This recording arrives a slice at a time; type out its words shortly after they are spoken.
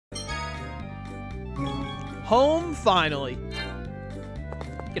Home, finally.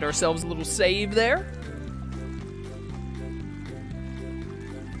 Get ourselves a little save there.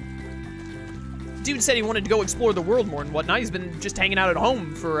 Dude said he wanted to go explore the world more and whatnot. He's been just hanging out at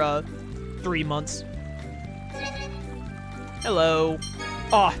home for 3 months. Hello.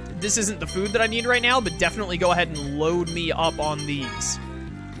 Oh, this isn't the food that I need right now, but definitely go ahead and load me up on these.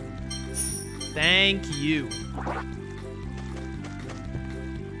 Thank you.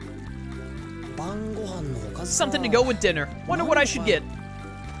 Something to go with dinner. Wonder what I should get.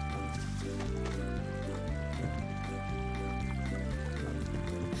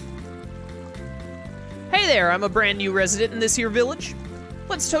 Hey there, I'm a brand new resident in this here village.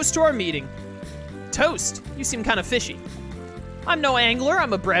 Let's toast to our meeting. Toast? You seem kind of fishy. I'm no angler,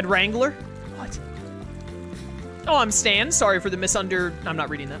 I'm a bread wrangler. What? Oh, I'm Stan. Sorry for the I'm not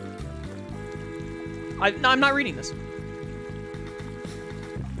reading that. I'm not reading this.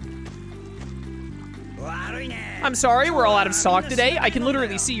 I'm sorry, we're all out of stock today. I can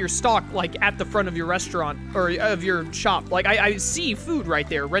literally see your stock, like, at the front of your restaurant, or of your shop. Like, I see food right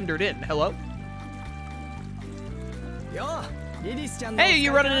there rendered in. Hello? Hey,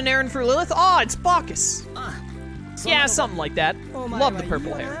 you running an errand for Lilith? Oh, it's Bacchus. Yeah, something like that. Love the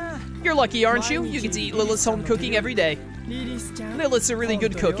purple hair. You're lucky, aren't you? You get to eat Lilith's home cooking every day. Lilith's a really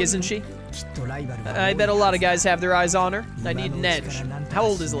good cook, isn't she? I bet a lot of guys have their eyes on her. I need an edge. How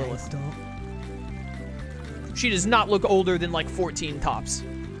old is Lilith? She does not look older than like 14 tops.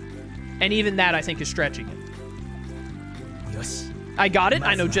 And even that, I think, is stretching it. I got it.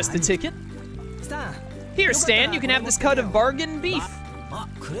 I know just the ticket. Here, Stan, you can have this cut of bargain beef.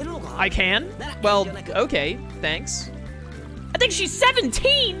 I can? Well, okay, thanks. I think she's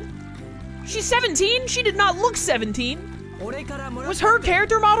 17! She's 17? She did not look 17. Was her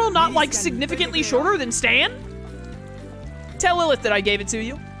character model not, like, significantly shorter than Stan? Tell Lilith that I gave it to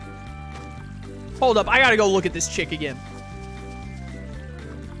you. Hold up, I gotta go look at this chick again.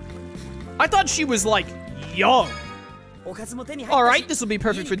 I thought she was, like, young. Alright, this will be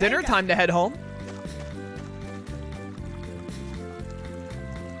perfect for dinner. Time to head home.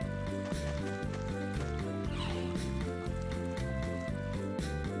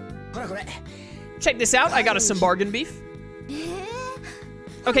 Check this out, I got us some bargain beef.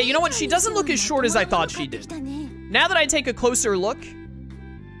 Okay, you know what? She doesn't look as short as I thought she did. Now that I take a closer look,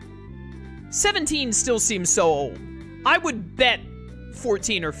 17 still seems so old. I would bet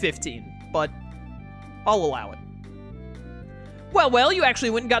 14 or 15, but I'll allow it. Well, you actually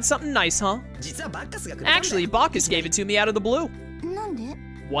went and got something nice, huh? Actually, Bacchus gave it to me out of the blue.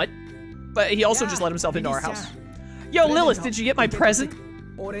 What? But he also just let himself into our house. Yo, Lilith, did you get my present?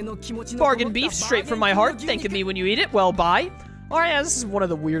 Bargain beef, straight from my heart. Think of me when you eat it. Well, bye. Alright, yeah, this is one of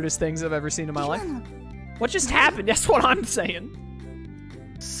the weirdest things I've ever seen in my life. What just happened? That's what I'm saying.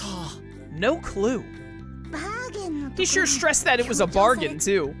 No clue. He sure stressed that it was a bargain,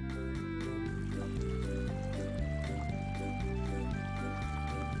 too.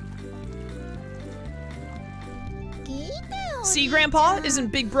 See, Grandpa?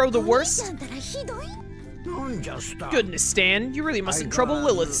 Isn't Big Bro the worst? Goodness, Stan, you really mustn't trouble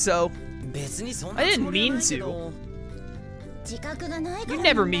Lilith so. I didn't mean to. You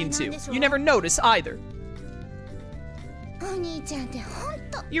never mean to. You never notice either.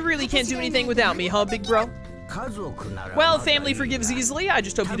 You really can't do anything without me, huh, Big Bro? Well, family forgives easily. I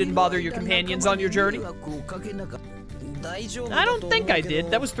just hope you didn't bother your companions on your journey. I don't think I did.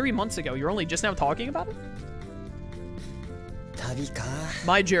 That was 3 months ago. You're only just now talking about it?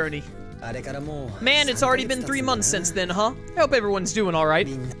 My journey. Man, it's already been 3 months since then, huh? I hope everyone's doing all right.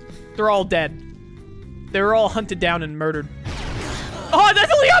 They're all dead. They were all hunted down and murdered. Oh,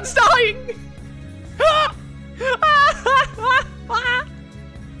 that's Leon's dying!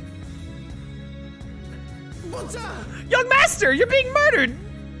 Young master, you're being murdered!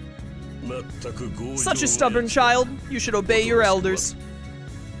 Such a stubborn child. You should obey your elders.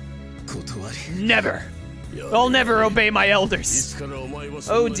 Never. I'll never obey my elders.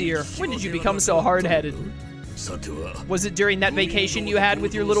 Oh dear, when did you become so hard-headed? Was it during that vacation you had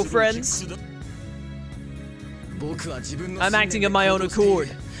with your little friends? I'm acting of my own accord.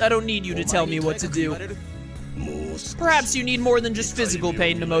 I don't need you to tell me what to do. Perhaps you need more than just physical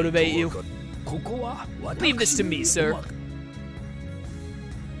pain to motivate you. Leave this to me, sir.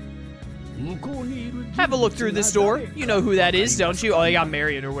 Have a look through this door. You know who that is, don't you? Oh, they got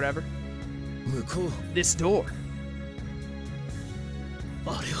married or whatever. This door.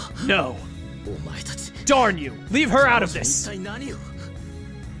 No. Darn you. Leave her out of this.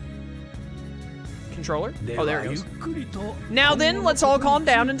 Controller? Oh, there it goes. Now then, let's all calm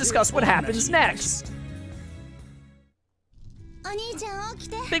down and discuss what happens next.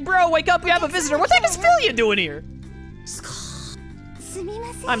 Big bro, wake up, we have a visitor. What the heck is Philia doing here?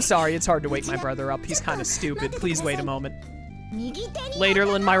 I'm sorry, it's hard to wake my brother up. He's kind of stupid. Please wait a moment.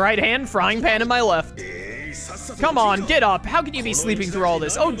 Ladle in my right hand, frying pan in my left. Come on, get up. How can you be sleeping through all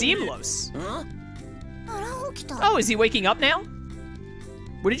this? Oh, Deimlos. Oh, is he waking up now?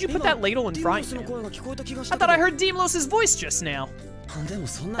 Where did you put that ladle and frying pan? I thought I heard Deimlos' voice just now.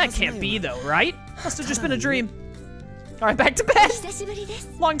 That can't be though, right? Must have just been a dream. Alright, back to bed.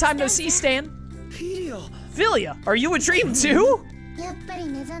 Long time no see, Stan. Philia, are you a dream too?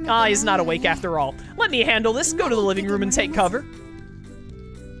 Ah, he's not awake after all. Let me handle this. Go to the living room and take cover.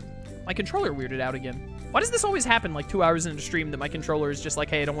 My controller weirded out again. Why does this always happen like 2 hours into stream that my controller is just like,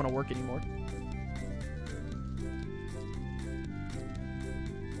 hey, I don't want to work anymore?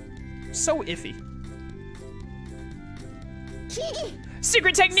 So iffy.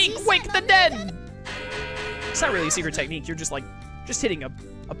 Secret technique, wake the dead! It's not really a secret technique, you're just like, hitting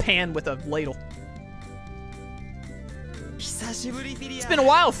a pan with a ladle. It's been a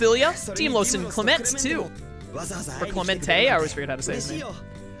while, Philia. Deimlos and Clement, too. Or Clemente, I always forget how to say his name.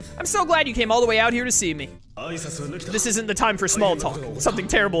 I'm so glad you came all the way out here to see me. This isn't the time for small talk. Something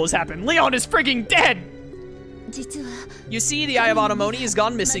terrible has happened. Leon is freaking dead! You see, the Eye of Automoni has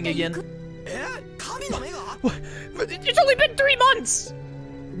gone missing again. It's only been 3 months!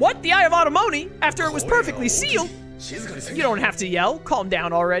 What? The Eye of Automoni? After it was perfectly sealed? You don't have to yell. Calm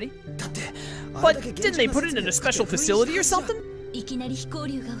down already. But didn't they put it in a special facility or something?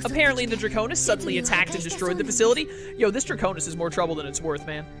 Apparently the Draconis suddenly attacked and destroyed the facility. Yo, this Draconis is more trouble than it's worth,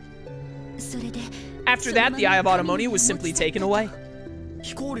 man. After that, the Eye of Automoni was simply taken away.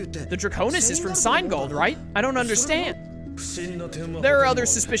 The Draconis is from Seingold, right? I don't understand. There are other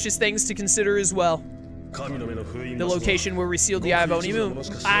suspicious things to consider as well. The location where we sealed the Eye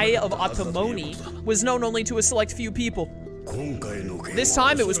of Automoni was known only to a select few people. This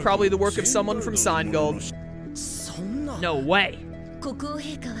time, it was probably the work of someone from Seingold. No way.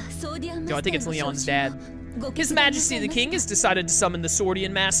 Yo, I think it's Leon's dad. His Majesty the King has decided to summon the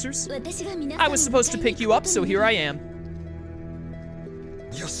Swordian Masters. I was supposed to pick you up, so here I am.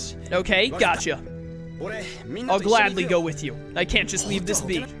 Okay, gotcha. I'll gladly go with you. I can't just leave this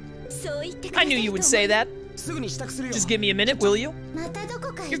be. I knew you would say that. Just give me a minute, will you?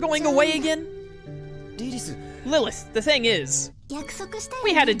 You're going away again? Lilith, the thing is,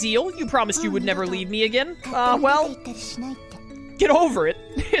 we had a deal. You promised you would never leave me again. Well, get over it,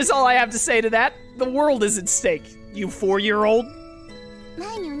 is all I have to say to that. The world is at stake, you 4-year-old.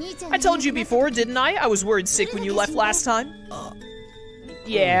 I told you before, didn't I? I was worried sick when you left last time.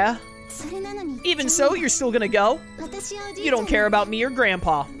 Yeah. Even so, you're still gonna go? You don't care about me or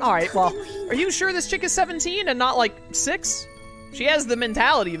Grandpa. Alright, well, are you sure this chick is 17 and not like 6? She has the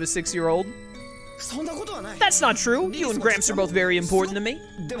mentality of a 6-year-old. That's not true. You and Gramps are both very important to me.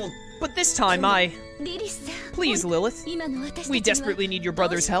 But this time, Please, Lilith. We desperately need your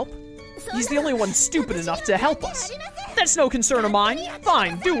brother's help. He's the only one stupid enough to help us. That's no concern of mine.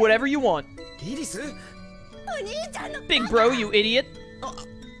 Fine, do whatever you want. Big bro, you idiot.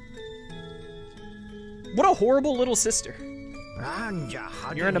 What a horrible little sister.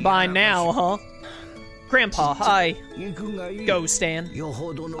 You're in a bind now, huh? Grandpa, hi. Go, Stan.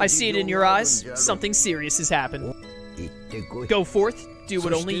 I see it in your eyes. Something serious has happened. Go forth. Do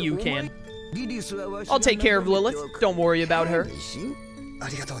what only you can. I'll take care of Lilith. Don't worry about her.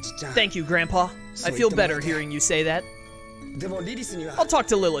 Thank you, Grandpa. I feel better hearing you say that. I'll talk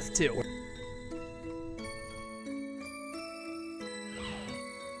to Lilith, too.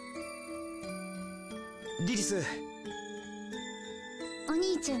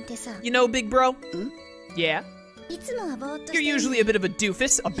 You know, big bro? Yeah? You're usually a bit of a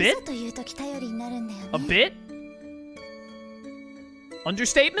doofus. A bit? A bit?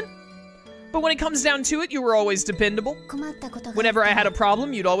 Understatement? But when it comes down to it, you were always dependable. Whenever I had a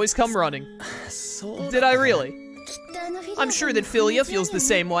problem, you'd always come running. Did I really? I'm sure that Philia feels the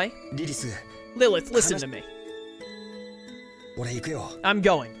same way. Lilith, listen to me. I'm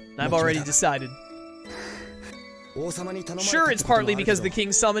going. I've already decided. Sure, it's partly because the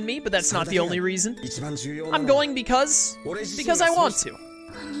king summoned me, but that's not the only reason. I'm going because I want to.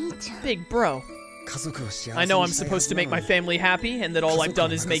 Big bro. I know I'm supposed to make my family happy, and that all I've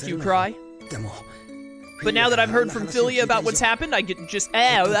done is make you cry. But now that I've heard from Philia about what's happened, I can't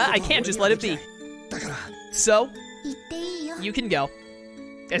just let it be. So, you can go.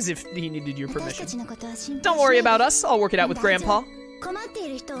 As if he needed your permission. Don't worry about us, I'll work it out with Grandpa.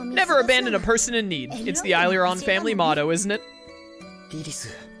 Never abandon a person in need. It's the Aileron family motto, isn't it?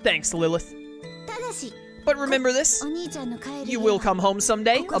 Thanks, Lilith. But remember this, you will come home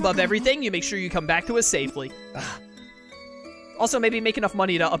someday. Above everything, you make sure you come back to us safely. Also, maybe make enough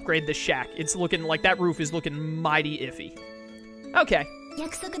money to upgrade the shack. It's looking like that roof is looking mighty iffy. Okay.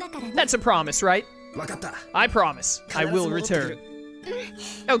 That's a promise, right? I promise. I will return.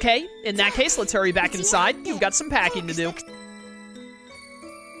 Okay, in that case, let's hurry back inside. You've got some packing to do.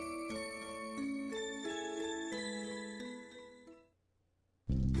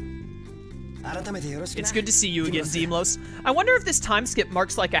 It's good to see you again, Deimos. I wonder if this time skip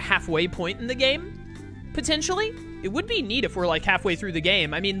marks like a halfway point in the game? Potentially? It would be neat if we're like halfway through the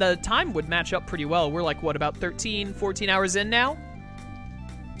game. I mean, the time would match up pretty well. We're like, what, about 13, 14 hours in now?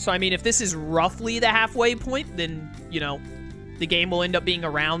 So, I mean, if this is roughly the halfway point, then, you know, the game will end up being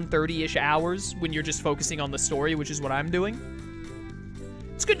around 30-ish hours when you're just focusing on the story, which is what I'm doing.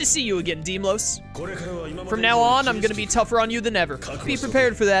 It's good to see you again, Deimos. From now on, I'm gonna be tougher on you than ever. Be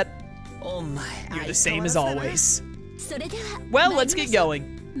prepared for that. You're the same as always. Well, let's get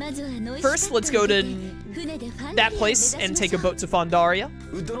going. First, let's go to that place and take a boat to Phantasia.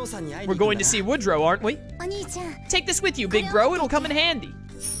 We're going to see Woodrow, aren't we? Take this with you, big bro. It'll come in handy.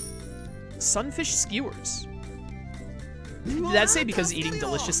 Sunfish skewers. Did that say because eating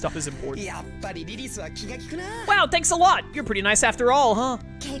delicious stuff is important? Wow, thanks a lot. You're pretty nice after all, huh?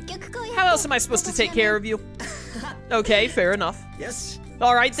 How else am I supposed to take care of you? Okay, fair enough.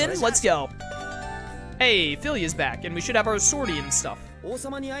 All right then, let's go. Hey, Philia's back, and we should have our sortie and stuff.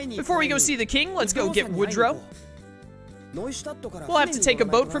 Before we go see the king, let's go get Woodrow. We'll have to take a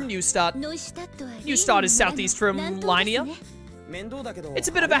boat from Neustadt. Neustadt is southeast from Linia. It's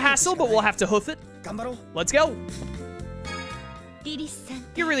a bit of a hassle, but we'll have to hoof it. Let's go.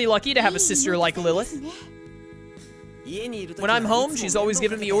 You're really lucky to have a sister like Lilith. When I'm home, she's always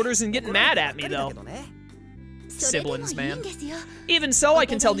giving me orders and getting mad at me, though. Siblings, man. Even so, I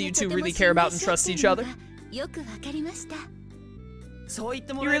can tell that you two really care about and trust each other. You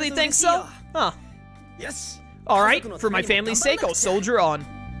really think so? Huh. Alright, for my family's sake, I'll soldier on.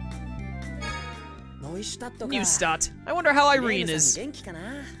 Neustadt. I wonder how Irene is.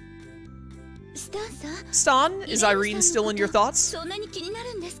 Stan, is Irene still in your thoughts?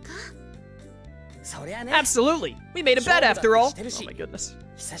 Absolutely. We made a bet after all. Oh my goodness.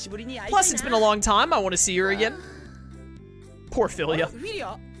 Plus, it's been a long time. I want to see her again. Poor Philia.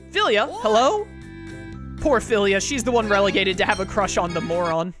 Philia? Hello? Poor Philia. She's the one relegated to have a crush on the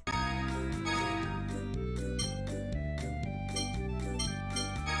moron.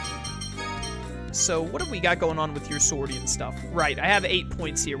 So, what have we got going on with your sortie and stuff? Right, I have 8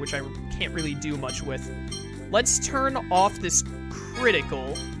 points here, which I can't really do much with. Let's turn off this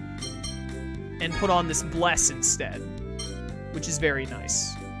critical and put on this bless instead, which is very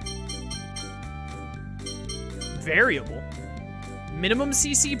nice. Variable. Minimum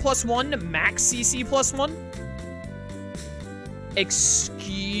CC +1, max CC +1.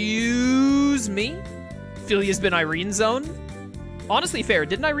 Excuse me? Philia's been Irene's zone? Honestly fair,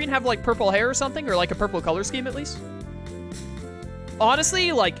 didn't Irene have like purple hair or something? Or like a purple color scheme at least?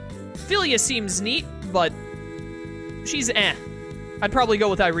 Honestly, like, Philia seems neat, but she's eh. I'd probably go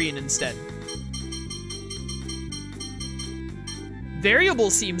with Irene instead.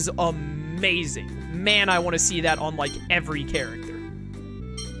 Variable seems amazing. Man, I want to see that on like every character.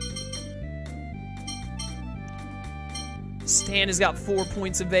 Stan has got 4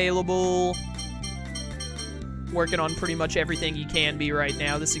 points available. Working on pretty much everything he can be right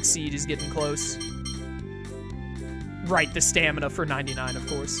now. The succeed is getting close. Right, the stamina for 99, of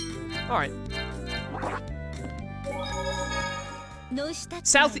course. Alright.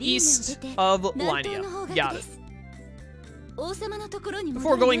 Southeast of Linia. Got it.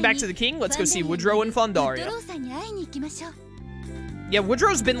 Before going back to the king, let's go see Woodrow and Phantasia. Yeah,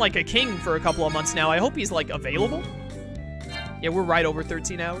 Woodrow's been like a king for a couple of months now. I hope he's like available. Yeah, we're right over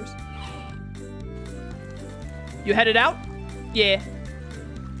 13 hours. You headed out? Yeah.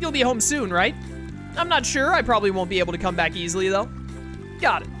 You'll be home soon, right? I'm not sure. I probably won't be able to come back easily, though.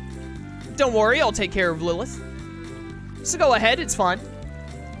 Got it. Don't worry, I'll take care of Lilith. So go ahead, it's fine.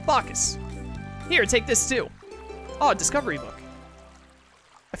 Bacchus. Here, take this too. Oh, a discovery book.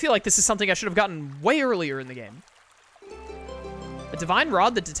 I feel like this is something I should have gotten way earlier in the game. A divine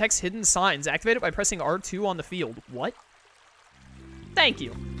rod that detects hidden signs. Activate it by pressing R2 on the field. What? Thank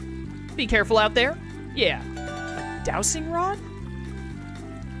you. Be careful out there. Yeah. A dowsing rod?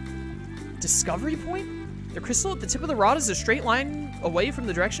 Discovery point? The crystal at the tip of the rod is a straight line away from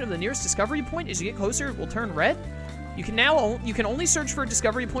the direction of the nearest discovery point. As you get closer, it will turn red. You can only search for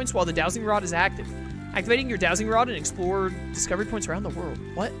discovery points while the dowsing rod is active. Activating your dowsing rod and explore discovery points around the world.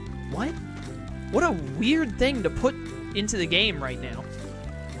 What? What? What a weird thing to put into the game right now.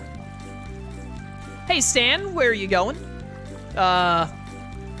 Hey, Stan, where are you going?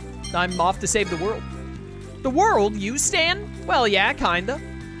 I'm off to save the world. The world? You, Stan? Well, yeah, kinda.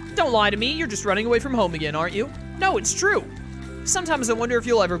 Don't lie to me, you're just running away from home again, aren't you? No, it's true. Sometimes I wonder if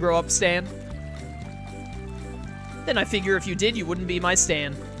you'll ever grow up, Stan. Then I figure if you did, you wouldn't be my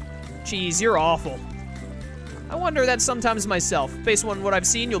Stan. Jeez, you're awful. I wonder that sometimes myself. Based on what I've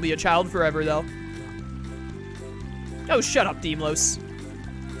seen, you'll be a child forever, though. Oh, shut up, Deimos.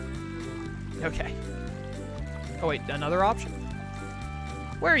 Okay. Oh, wait, another option?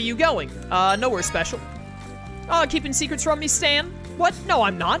 Where are you going? Nowhere special. Oh, keeping secrets from me, Stan? What? No,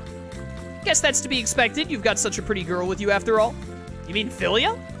 I'm not. Guess that's to be expected. You've got such a pretty girl with you after all. You mean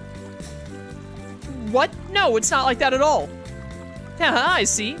Philia? What? No, it's not like that at all. Haha, I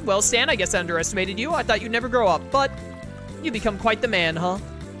see. Well, Stan, I guess I underestimated you. I thought you'd never grow up, but you become quite the man, huh?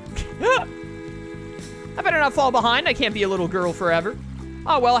 I better not fall behind. I can't be a little girl forever.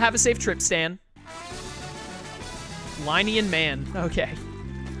 Oh, well, have a safe trip, Stan. Linean man. Okay.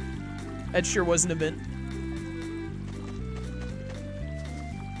 That sure wasn't a bit.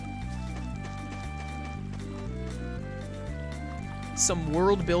 Some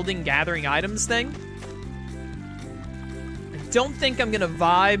world-building gathering items thing. I don't think I'm gonna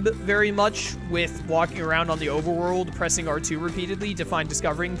vibe very much with walking around on the overworld, pressing R2 repeatedly to find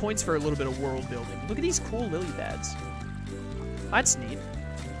discovering points for a little bit of world building. Look at these cool lily pads. That's neat.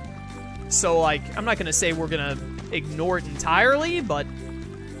 So, like, I'm not gonna say we're gonna ignore it entirely, but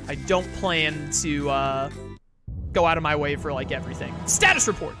I don't plan to go out of my way for, like, everything. Status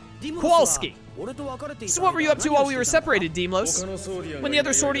report. Kowalski. So what were you up to while we were separated, Deimos? When the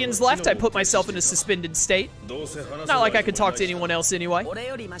other Swordians left, I put myself in a suspended state. Not like I could talk to anyone else anyway.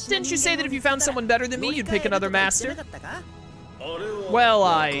 Didn't you say that if you found someone better than me, you'd pick another master? Well,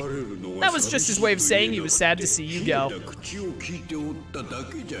 that was just his way of saying he was sad to see you go.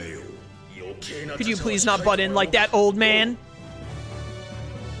 Could you please not butt in like that, old man?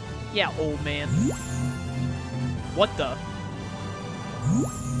 Yeah, old man. What the?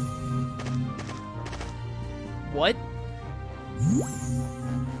 What?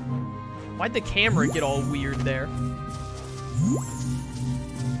 Why'd the camera get all weird there?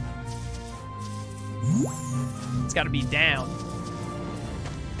 It's gotta be down.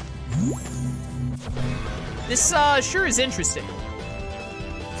 This, sure is interesting.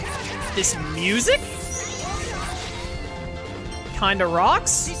 This music? Kinda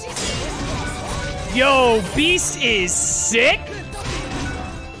rocks? Yo, Beast is sick!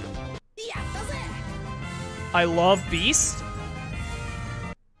 I love Beast.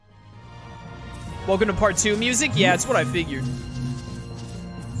 Welcome to part 2 music? Yeah, it's what I figured.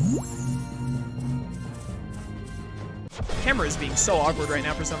 Camera is being so awkward right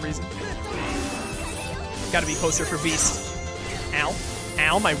now for some reason. Gotta be closer for Beast. Ow.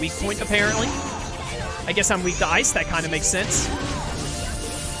 Ow, my weak point, apparently. I guess I'm weak to ice, that kind of makes sense.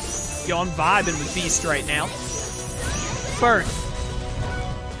 Yo, I'm vibing with Beast right now. Burn.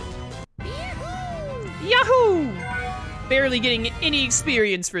 Yahoo! Barely getting any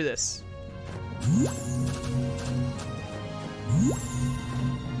experience for this.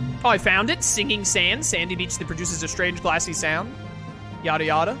 Oh, I found it. Singing sand. Sandy beach that produces a strange glassy sound. Yada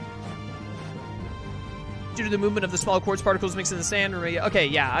yada. Due to the movement of the small quartz particles mixed in the sand. Okay,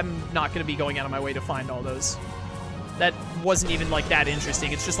 yeah, I'm not going to be going out of my way to find all those. That wasn't even, like, that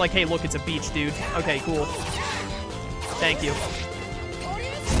interesting. It's just like, hey, look, it's a beach, dude. Okay, cool. Thank you.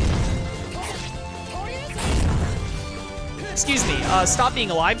 Excuse me, stop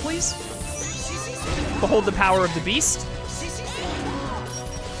being alive, please. Behold the power of the Beast.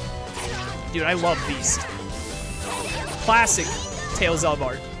 Dude, I love Beast. Classic Tales of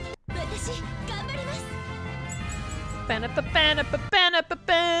art.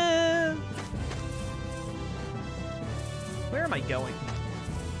 Where am I going?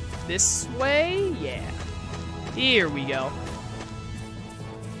 This way? Yeah. Here we go.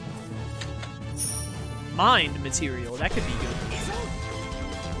 Mind material, that could be good.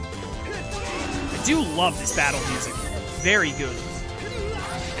 I do love this battle music. Very good.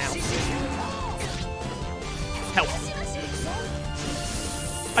 Ow. Help.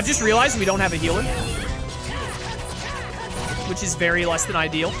 I've just realized we don't have a healer, which is very less than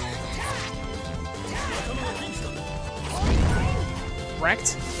ideal.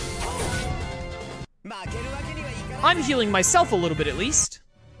 Wrecked. I'm healing myself a little bit at least.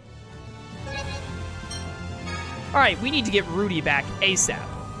 Alright, we need to get Rudy back ASAP.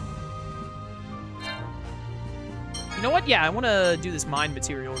 You know what? Yeah, I want to do this mind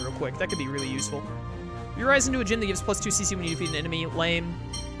material real quick. That could be really useful. You rise into a gym that gives +2 CC when you defeat an enemy. Lame.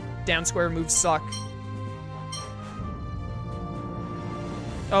 Down square moves suck.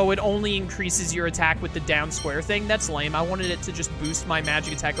 Oh, it only increases your attack with the down square thing? That's lame. I wanted it to just boost my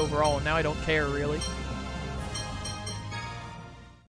magic attack overall, and now I don't care, really.